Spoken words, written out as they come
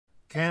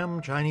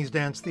CAM Chinese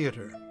Dance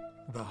Theater,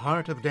 the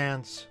heart of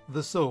dance,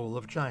 the soul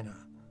of China,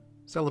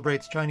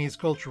 celebrates Chinese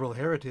cultural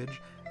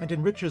heritage and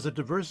enriches a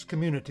diverse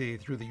community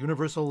through the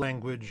universal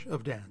language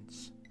of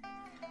dance.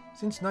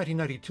 Since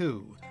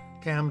 1992,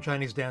 CAM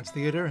Chinese Dance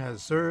Theater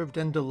has served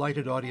and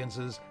delighted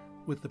audiences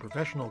with the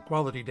professional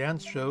quality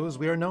dance shows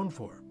we are known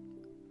for.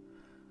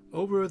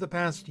 Over the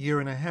past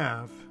year and a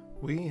half,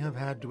 we have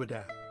had to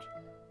adapt.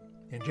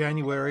 In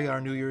January,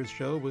 our New Year's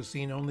show was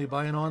seen only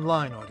by an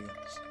online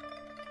audience.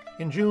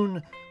 In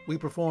June, we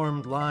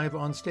performed live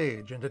on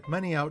stage and at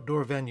many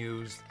outdoor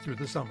venues through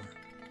the summer.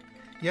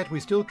 Yet we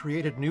still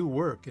created new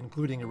work,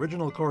 including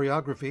original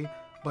choreography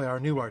by our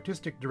new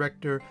artistic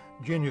director,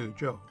 Jinyu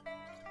Zhou.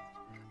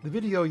 The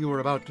video you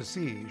are about to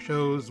see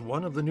shows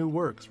one of the new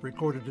works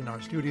recorded in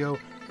our studio,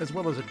 as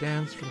well as a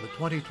dance from the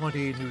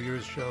 2020 New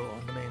Year's show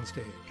on the main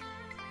stage.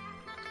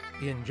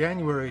 In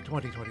January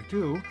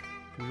 2022,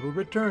 we will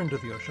return to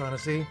the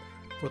O'Shaughnessy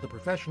for the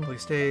professionally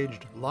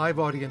staged live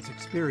audience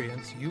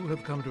experience you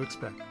have come to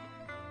expect.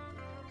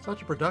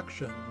 Such a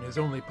production is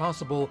only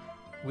possible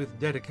with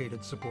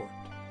dedicated support.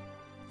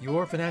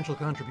 Your financial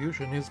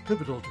contribution is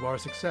pivotal to our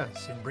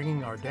success in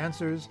bringing our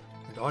dancers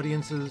and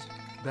audiences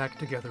back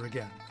together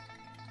again.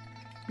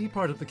 Be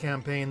part of the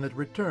campaign that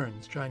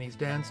returns Chinese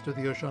dance to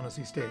the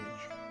O'Shaughnessy stage.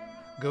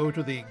 Go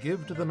to the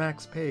Give to the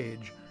Max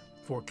page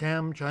for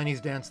CAM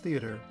Chinese Dance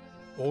Theater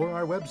or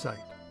our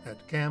website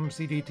at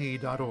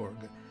camcdt.org,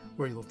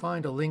 where you'll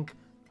find a link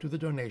to the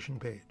donation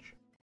page.